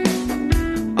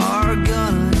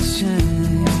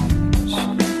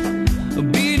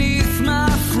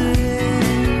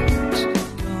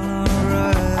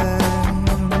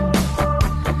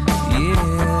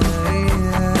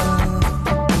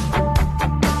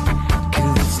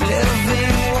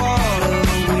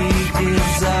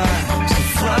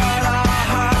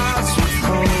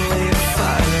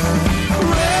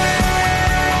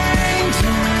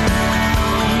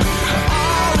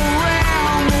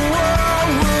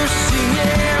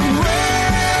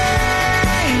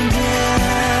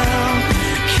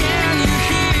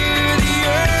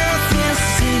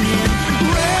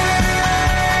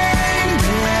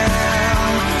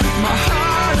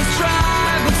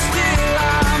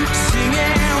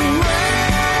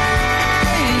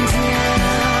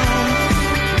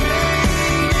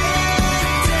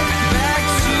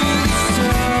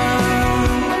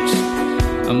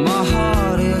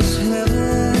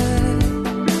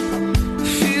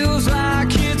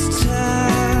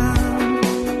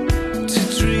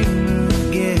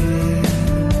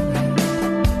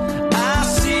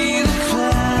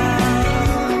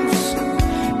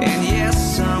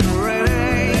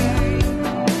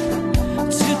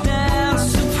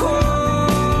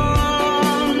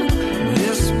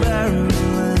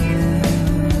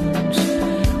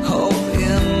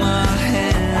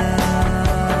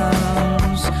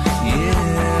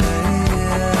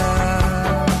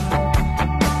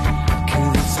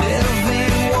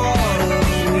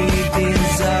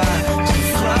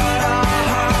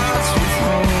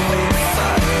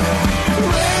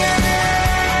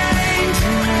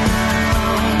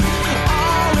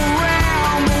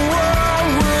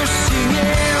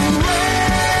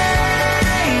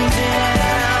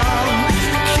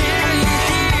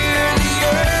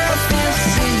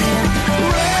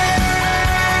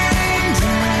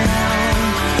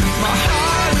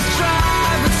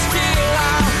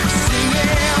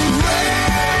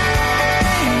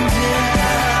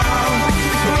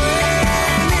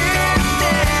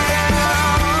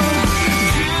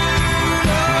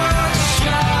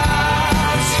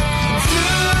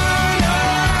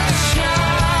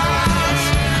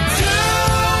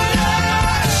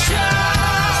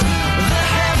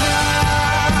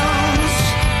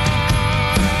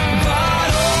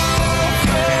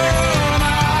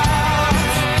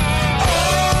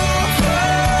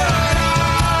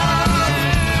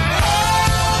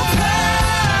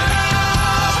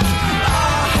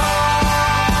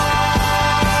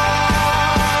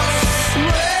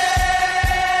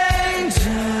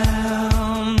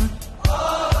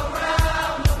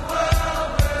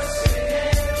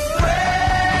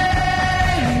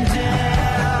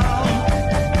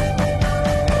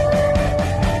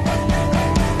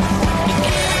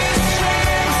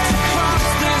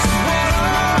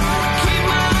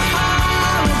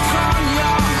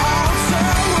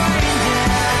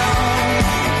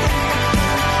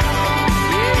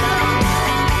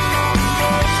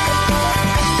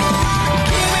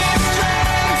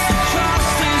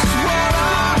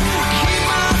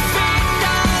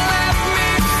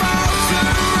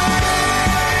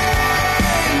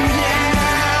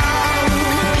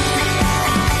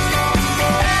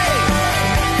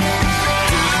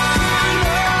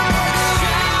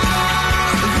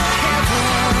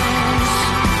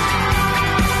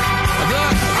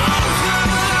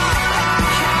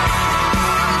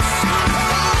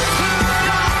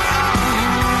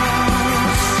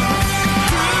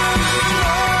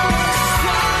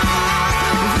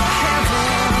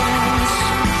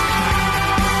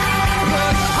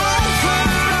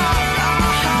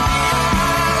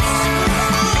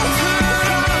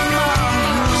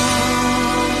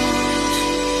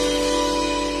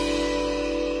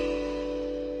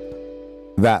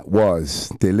That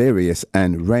was Delirious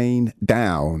and Rain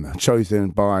Down,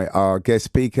 chosen by our guest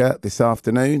speaker this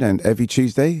afternoon and every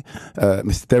Tuesday,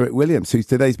 Mr. Derek Williams, who's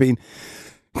today's been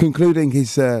concluding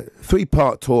his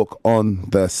three-part talk on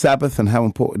the Sabbath and how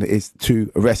important it is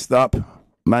to rest up,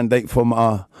 mandate from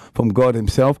God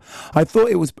himself. I thought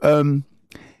it was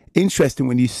interesting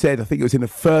when you said, I think it was in the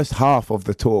first half of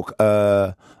the talk,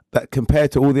 that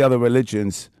compared to all the other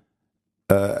religions,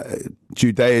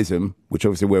 Judaism, which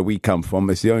obviously where we come from,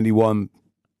 is the only one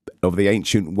of the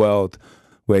ancient world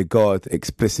where God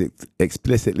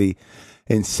explicitly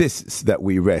insists that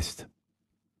we rest.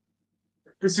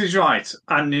 This is right,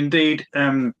 and indeed,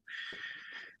 this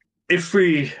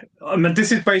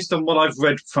is based on what I've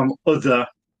read from other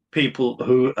people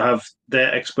who have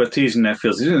their expertise in their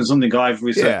fields. This isn't something I've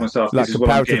researched myself. Like this is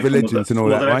comparative religions and all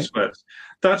that, right? Experts.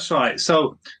 That's right.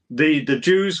 So the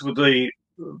Jews were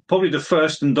probably the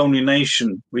first and only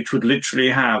nation which would literally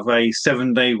have a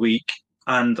 7-day week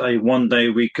and a 1-day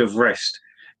week of rest.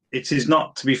 It is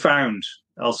not to be found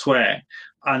elsewhere.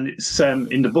 And it's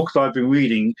in the book that I've been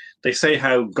reading, they say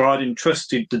how God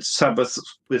entrusted the Sabbath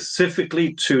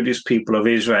specifically to these people of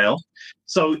Israel.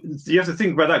 So you have to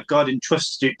think about that. God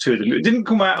entrusted it to them. It didn't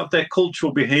come out of their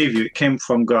cultural behavior. It came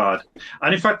from God.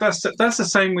 And in fact, that's the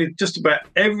same with just about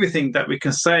everything that we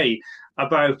can say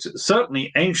about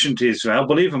certainly ancient Israel,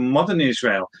 but even modern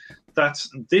Israel, that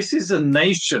this is a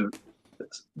nation.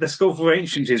 Let's go for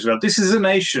ancient Israel. This is a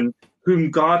nation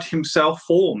whom God himself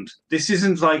formed. This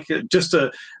isn't like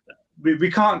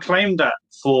we can't claim that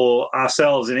for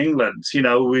ourselves in England. You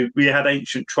know, we had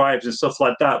ancient tribes and stuff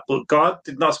like that, but God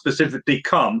did not specifically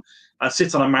come and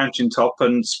sit on a mountaintop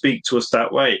and speak to us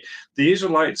that way. The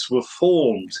Israelites were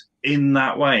formed in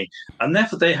that way, and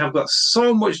therefore they have got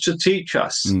so much to teach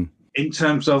us in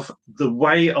terms of the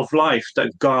way of life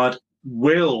that God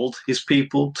willed his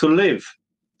people to live.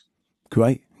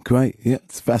 Great. Yeah,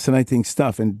 it's fascinating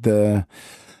stuff. And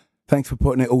thanks for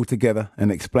putting it all together and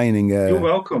explaining You're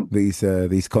welcome.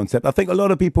 These concepts. I think a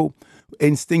lot of people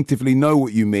instinctively know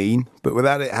what you mean, but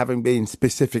without it having been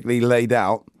specifically laid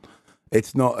out,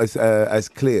 it's not as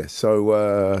clear.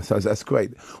 So that's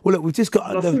great. Well, look, we've just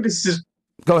got... I think this is...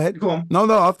 Go ahead. Go on.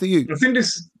 No, after you. I think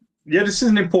this is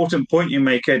an important point you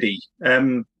make, Eddie.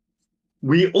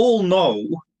 We all know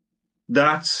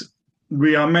that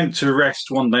we are meant to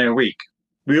rest 1 day a week.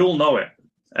 We all know it.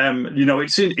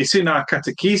 It's in our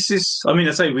catechesis. I mean,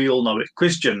 I say we all know it,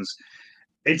 Christians.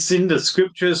 It's in the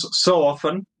scriptures so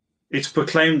often. It's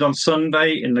proclaimed on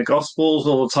Sunday in the Gospels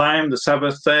all the time, the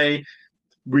Sabbath day.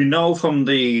 We know from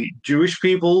the Jewish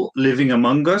people living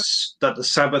among us that the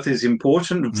Sabbath is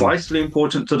important, vitally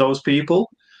important to those people.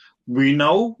 We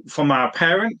know from our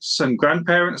parents and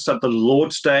grandparents that the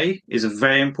Lord's Day is a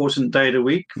very important day of the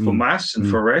week for Mass and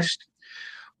for rest.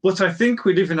 But I think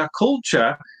we live in a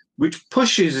culture which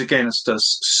pushes against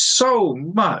us so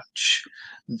much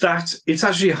that it's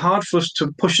actually hard for us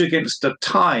to push against the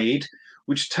tide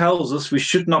which tells us we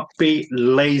should not be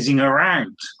lazing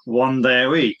around 1 day a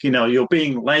week. You know, you're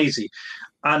being lazy.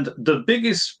 And the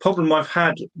biggest problem I've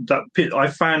had that I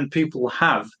found people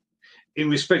have in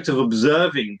respect of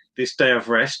observing this day of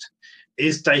rest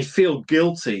is they feel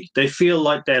guilty. They feel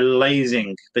like they're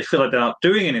lazing. They feel like they're not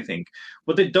doing anything.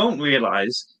 What they don't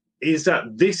realize is that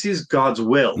this is God's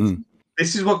will.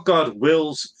 This is what God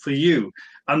wills for you.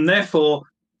 And therefore,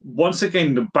 once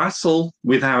again, the battle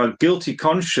with our guilty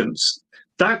conscience,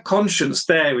 that conscience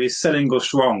there is selling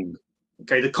us wrong.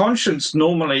 Okay, the conscience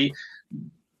normally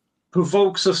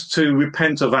provokes us to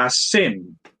repent of our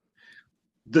sin.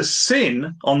 The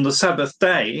sin on the Sabbath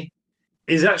day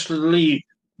is actually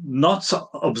not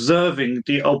observing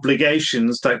the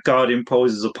obligations that God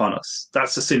imposes upon us.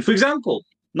 That's the sin. For example,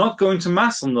 not going to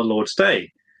Mass on the Lord's Day.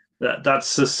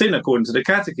 That's a sin according to the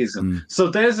Catechism. So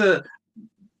there's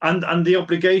and the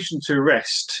obligation to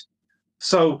rest.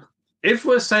 So if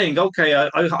we're saying, okay,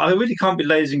 I really can't be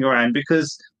lazing around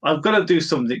because I've got to do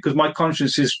something because my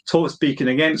conscience is speaking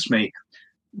against me.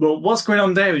 Well, what's going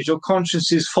on there is your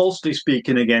conscience is falsely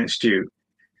speaking against you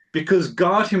because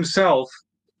God himself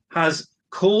has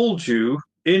called you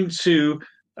into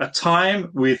a time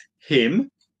with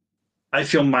him.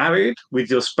 If you're married, with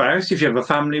your spouse, if you have a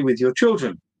family, with your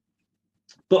children.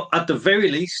 But at the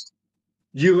very least,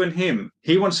 you and him.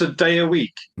 He wants a day a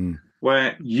week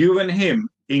where you and him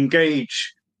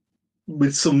engage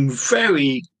with some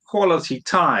very quality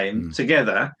time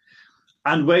together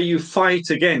and where you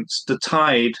fight against the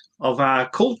tide of our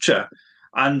culture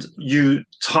and you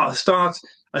start,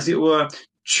 as it were,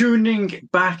 tuning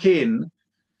back in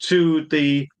to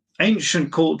the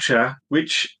ancient culture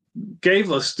which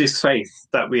gave us this faith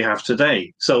that we have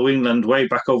today. So England way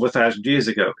back over 1,000 years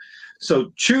ago.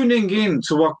 So tuning in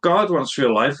to what God wants for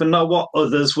your life and not what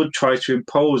others would try to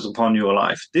impose upon your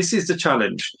life. This is the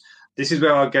challenge. This is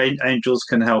where our angels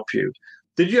can help you.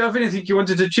 Did you have anything you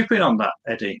wanted to chip in on that,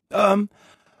 Eddie?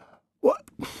 What?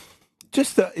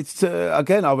 Just it's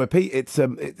again. I'll repeat. It's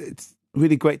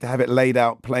really great to have it laid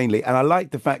out plainly, and I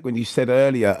like the fact when you said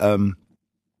earlier,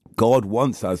 God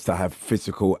wants us to have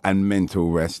physical and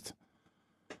mental rest.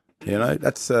 You know,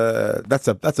 that's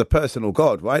a personal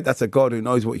God, right? That's a God who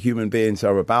knows what human beings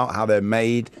are about, how they're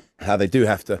made, how they do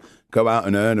have to go out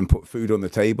and earn and put food on the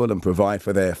table and provide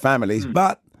for their families,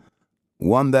 but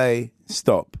one day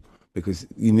stop. Because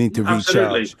you need to recharge.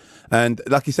 Absolutely. And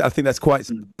like you said, I think that's quite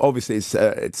obviously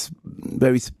it's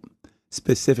very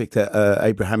specific to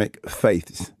Abrahamic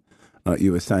faiths. Like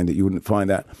you were saying that you wouldn't find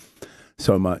that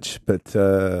so much, but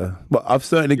well, I've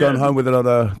certainly gone home with a lot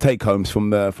of take homes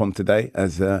from today,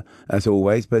 as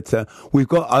always. But we've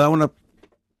got. I don't want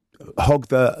to hog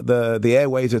the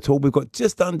airwaves at all. We've got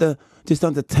just under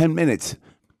 10 minutes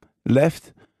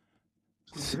left.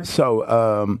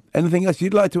 So anything else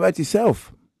you'd like to add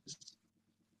yourself?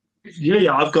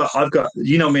 Yeah, I've got.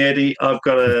 You know me, Eddie. I've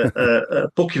got a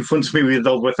book in front of me with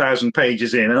over 1,000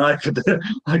 pages in, and I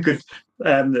could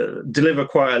deliver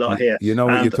quite a lot here. You know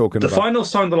what you're talking the about.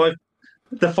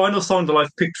 The final song that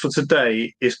I've picked for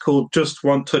today is called "Just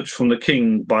One Touch from the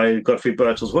King" by Godfrey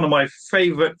Birtles. One of my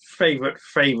favorite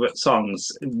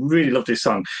songs. Really love this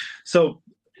song. So,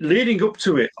 leading up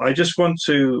to it, I just want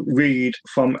to read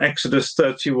from Exodus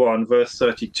 31, verse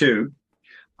 32.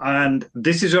 And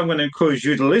this is what I'm going to encourage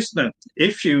you, the listener.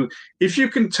 If you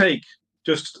can take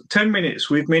just 10 minutes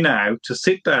with me now to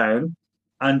sit down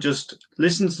and just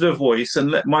listen to the voice and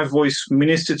let my voice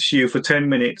minister to you for 10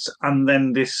 minutes and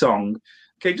then this song.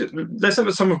 Okay, let's have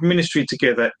a song of ministry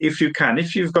together if you can.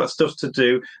 If you've got stuff to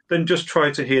do, then just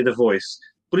try to hear the voice.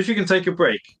 But if you can take a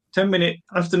break, 10-minute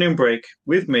afternoon break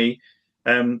with me,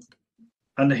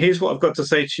 and here's what I've got to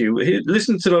say to you.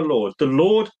 Listen to the Lord. The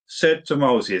Lord said to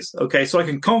Moses, okay, so I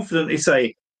can confidently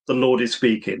say the Lord is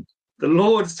speaking. The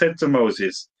Lord said to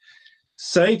Moses,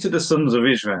 say to the sons of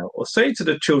Israel, or say to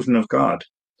the children of God,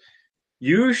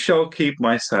 you shall keep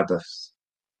my Sabbaths.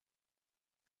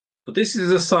 But this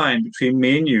is a sign between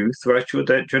me and you throughout your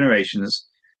generations,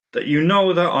 that you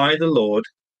know that I, the Lord,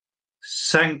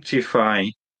 sanctify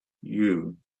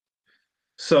you.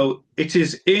 So it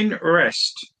is in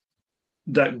rest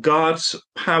that God's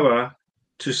power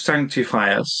to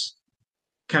sanctify us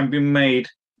can be made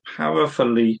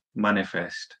powerfully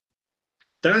manifest.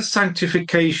 That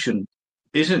sanctification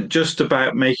isn't just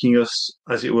about making us,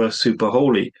 as it were, super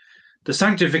holy. The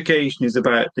sanctification is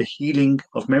about the healing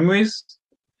of memories.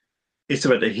 It's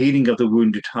about the healing of the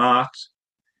wounded heart.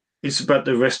 It's about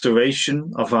the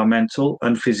restoration of our mental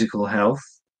and physical health.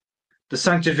 The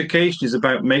sanctification is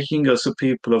about making us a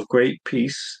people of great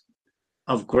peace,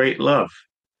 of great love.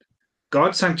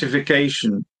 God's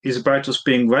sanctification is about us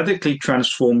being radically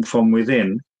transformed from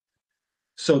within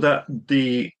so that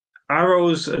the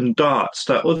arrows and darts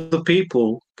that other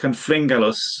people can fling at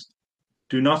us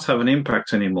do not have an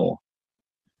impact anymore.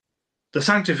 The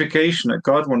sanctification that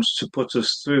God wants to put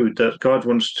us through, that God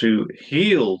wants to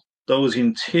heal those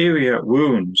interior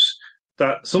wounds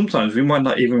that sometimes we might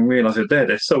not even realize are there.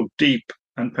 They're so deep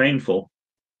and painful.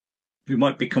 We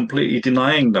might be completely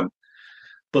denying them.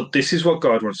 But this is what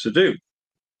God wants to do.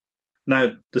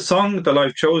 Now, the song that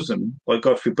I've chosen by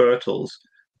Godfrey Birtles,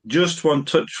 Just One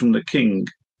Touch from the King,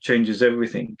 changes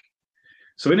everything.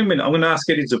 So in a minute, I'm going to ask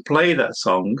Eddie to play that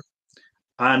song,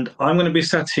 and I'm going to be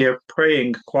sat here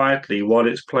praying quietly while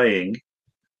it's playing,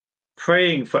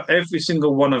 praying for every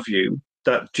single one of you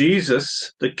that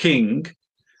Jesus, the King,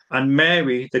 and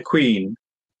Mary, the Queen,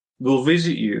 will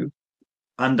visit you,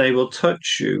 and they will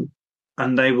touch you,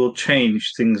 and they will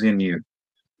change things in you.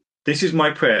 This is my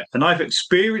prayer, and I've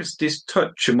experienced this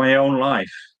touch in my own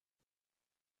life.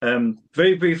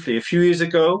 Very briefly, a few years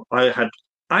ago, I had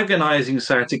agonizing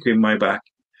sciatica in my back,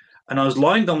 and I was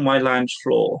lying on my lounge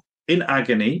floor in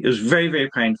agony. It was very, very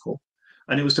painful,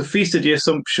 and it was the Feast of the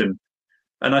Assumption.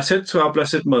 And I said to our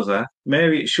Blessed Mother,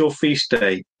 Mary, it's your feast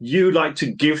day. You like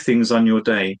to give things on your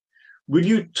day. Will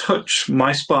you touch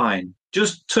my spine?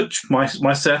 Just touch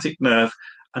my sciatic nerve,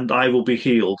 and I will be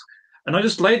healed. And I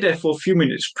just lay there for a few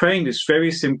minutes praying this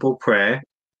very simple prayer,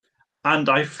 and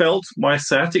I felt my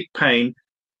sciatic pain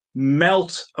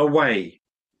melt away,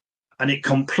 and it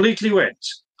completely went.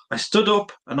 I stood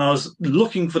up and I was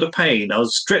looking for the pain. I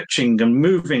was stretching and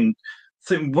moving,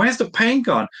 thinking, where's the pain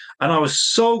gone? And I was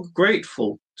so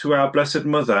grateful to our Blessed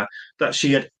Mother that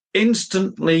she had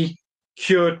instantly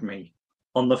cured me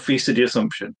on the Feast of the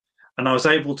Assumption, and I was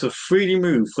able to freely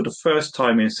move for the first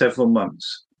time in several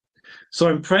months. So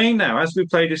I'm praying now, as we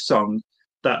play this song,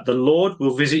 that the Lord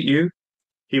will visit you,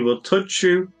 he will touch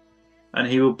you, and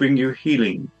he will bring you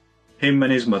healing, him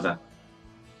and his mother.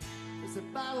 There's a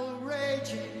battle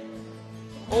raging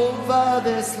over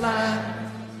this land,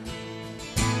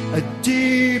 a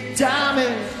deep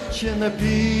damage in the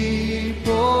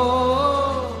people,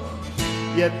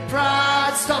 yet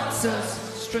pride stops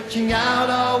us stretching out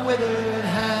our withered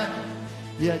hand,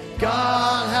 yet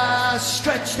God has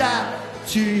stretched out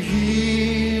to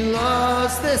heal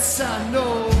us. This I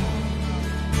know,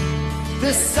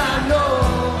 this I know,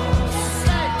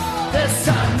 this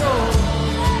I know,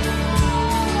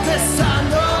 this I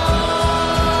know.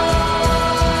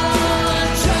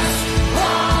 Just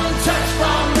one touch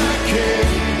from the King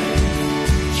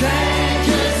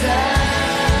changes everything.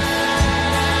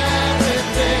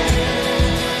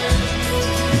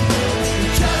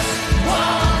 Just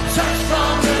one touch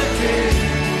from the King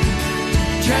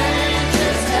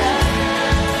changes everything.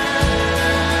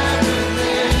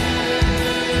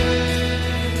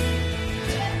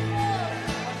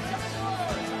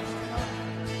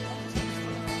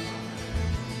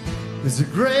 There's a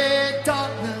great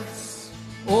darkness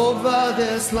over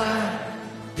this land,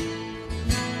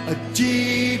 a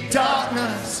deep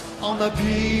darkness on the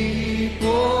people,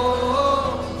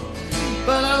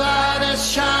 but a light is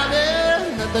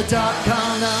shining that the dark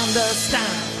can't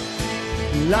understand.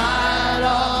 Light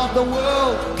of the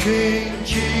world, King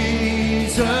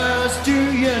Jesus,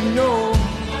 do you know?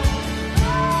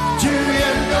 Do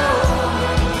you know?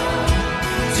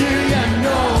 Do you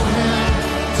know him?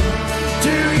 Do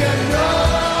you know?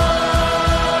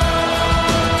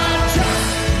 Just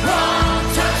one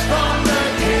touch from the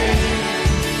King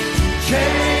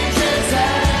changes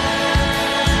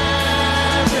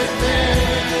everything.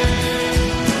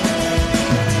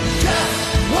 Just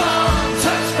one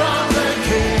touch from the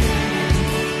King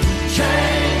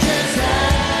changes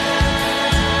everything.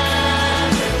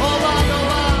 Oh, Lord, oh,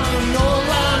 Lord, oh,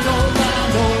 Lord, oh, Lord,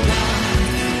 oh, Lord.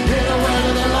 Hear the word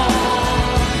of the Lord.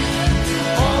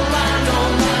 Oh, Lord, oh,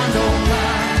 Lord, oh,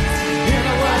 Lord. Hear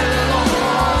the word of the Lord.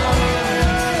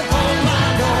 Oh,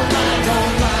 Lord, oh, Lord, oh,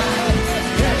 Lord.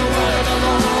 Hear the word of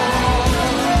the Lord.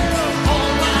 Oh,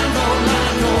 Lord, oh,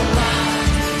 Lord, oh, Lord.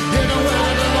 Hear the word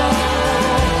of the Lord.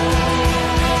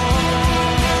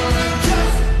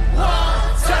 Just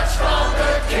one touch from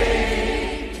the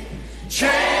King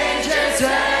changes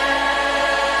everything.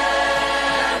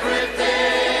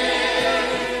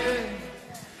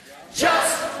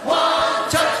 Just one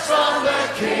touch from the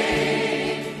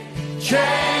King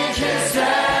changes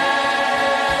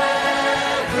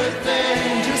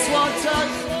everything. Just one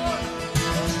touch.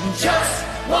 Just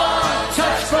one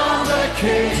touch from the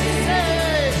King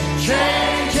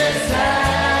changes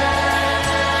everything.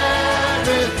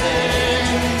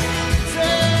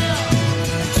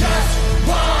 Just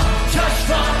one touch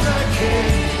from the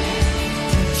King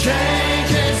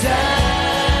changes everything.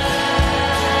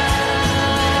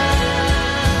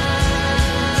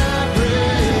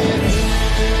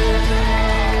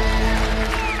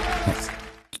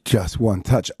 Just one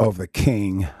touch of the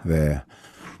King there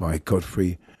by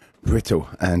Godfrey Brittle.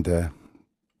 And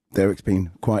Derek's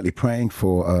been quietly praying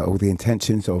for all the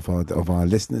intentions of our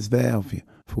listeners there,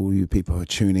 for all you people who are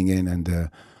tuning in. And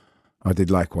I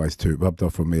did likewise too. It rubbed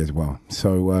off on me as well.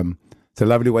 So it's a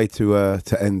lovely way to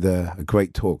end a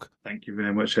great talk. Thank you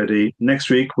very much, Eddie. Next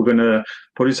week, we're going to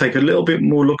probably take a little bit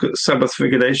more look at Sabbath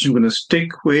regulation. We're going to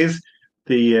stick with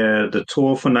the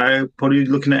Torah for now, probably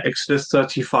looking at Exodus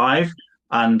 35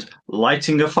 and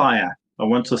lighting a fire. I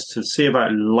want us to see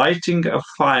about lighting a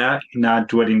fire in our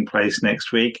dwelling place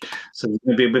next week. So there's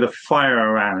going to be a bit of fire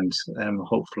around,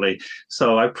 hopefully.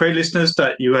 So I pray, listeners,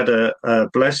 that you had a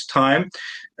blessed time.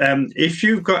 If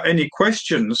you've got any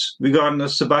questions regarding the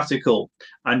sabbatical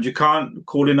and you can't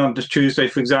call in on this Tuesday,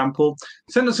 for example,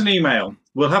 send us an email.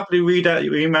 We'll happily read out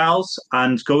your emails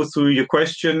and go through your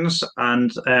questions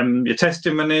and your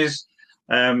testimonies.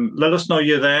 Let us know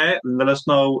you're there. Let us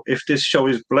know if this show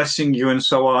is blessing you and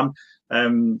so on.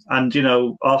 And, you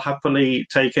know, I'll happily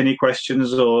take any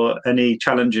questions or any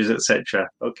challenges, etc.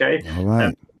 Okay? All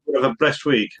right. Have a blessed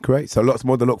week. Great. So lots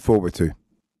more to look forward to.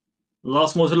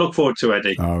 Lots more to look forward to,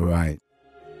 Eddie. All right.